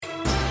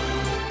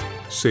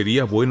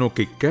Sería bueno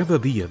que cada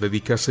día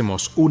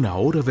dedicásemos una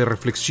hora de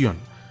reflexión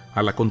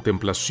a la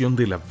contemplación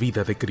de la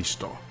vida de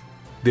Cristo.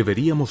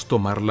 Deberíamos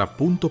tomarla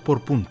punto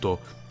por punto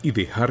y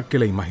dejar que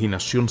la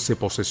imaginación se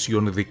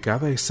posesione de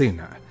cada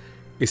escena,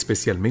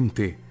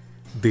 especialmente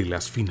de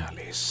las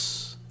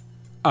finales.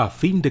 A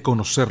fin de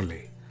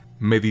conocerle,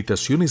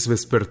 Meditaciones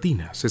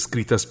vespertinas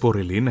escritas por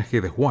Elena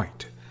G. de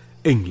White,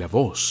 en la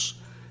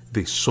voz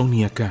de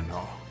Sonia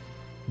Cano.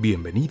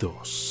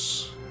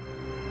 Bienvenidos.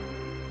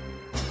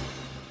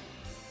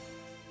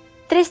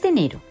 3 de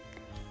enero.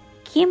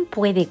 ¿Quién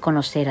puede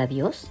conocer a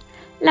Dios?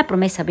 La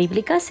promesa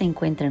bíblica se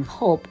encuentra en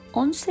Job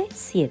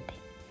 11:7.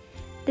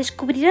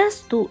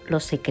 ¿Descubrirás tú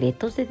los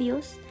secretos de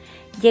Dios?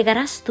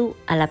 ¿Llegarás tú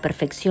a la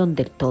perfección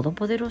del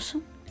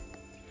Todopoderoso?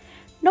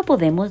 No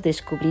podemos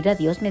descubrir a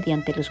Dios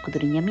mediante el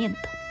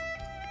escudriñamiento,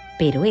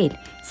 pero Él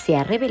se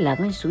ha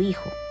revelado en su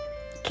Hijo,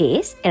 que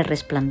es el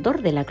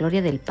resplandor de la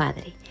gloria del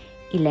Padre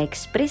y la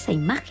expresa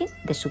imagen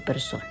de su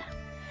persona.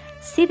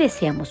 Si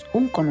deseamos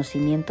un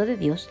conocimiento de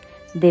Dios,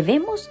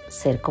 debemos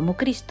ser como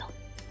Cristo.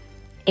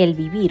 El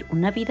vivir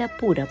una vida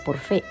pura por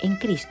fe en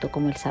Cristo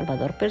como el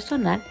Salvador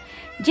personal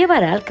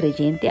llevará al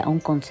creyente a un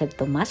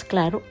concepto más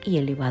claro y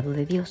elevado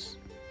de Dios.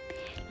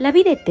 La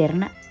vida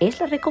eterna es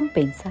la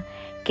recompensa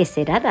que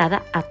será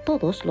dada a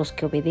todos los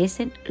que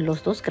obedecen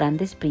los 2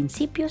 grandes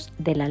principios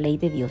de la ley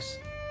de Dios: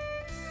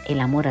 el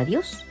amor a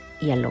Dios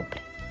y al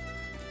hombre.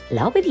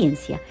 La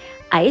obediencia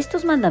a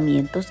estos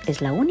mandamientos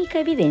es la única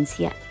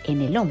evidencia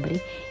en el hombre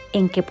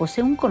en que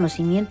posee un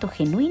conocimiento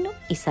genuino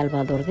y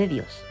salvador de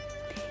Dios.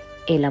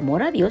 El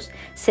amor a Dios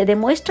se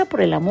demuestra por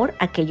el amor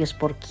a aquellos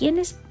por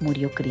quienes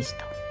murió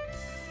Cristo.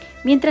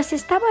 Mientras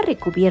estaba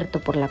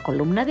recubierto por la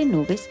columna de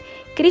nubes,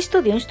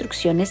 Cristo dio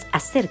instrucciones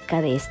acerca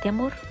de este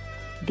amor.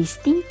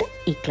 Distinta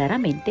y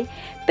claramente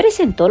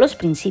presentó los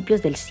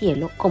principios del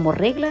cielo como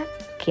regla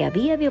que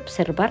había de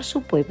observar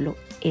su pueblo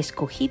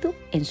escogido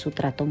en su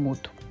trato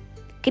mutuo.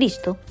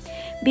 Cristo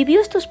vivió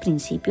estos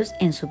principios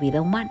en su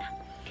vida humana.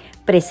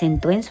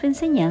 Presentó en su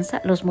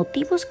enseñanza los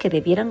motivos que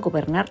debieran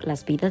gobernar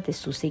las vidas de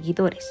sus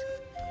seguidores.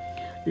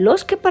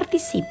 Los que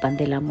participan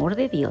del amor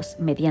de Dios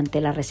mediante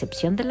la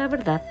recepción de la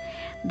verdad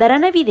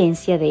darán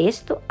evidencia de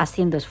esto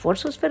haciendo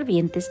esfuerzos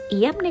fervientes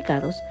y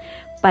abnegados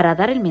para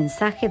dar el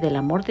mensaje del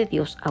amor de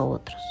Dios a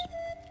otros.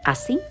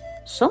 Así,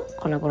 son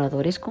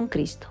colaboradores con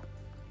Cristo.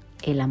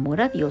 El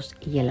amor a Dios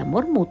y el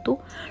amor mutuo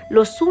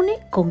los une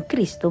con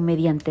Cristo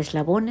mediante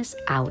eslabones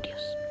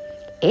áureos.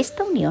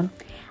 Esta unión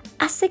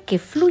hace que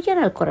fluyan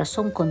al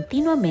corazón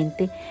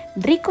continuamente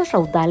ricos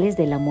raudales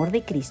del amor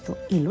de Cristo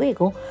y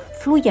luego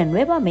fluyan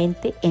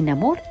nuevamente en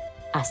amor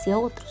hacia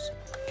otros.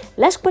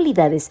 Las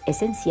cualidades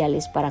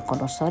esenciales para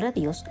conocer a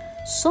Dios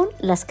son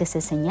las que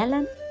se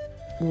señalan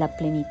la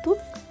plenitud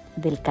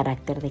del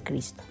carácter de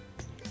Cristo: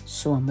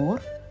 su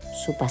amor,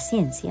 su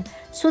paciencia,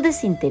 su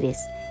desinterés.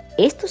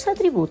 Estos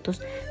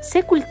atributos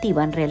se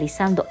cultivan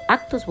realizando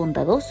actos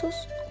bondadosos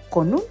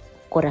con un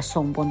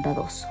corazón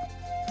bondadoso.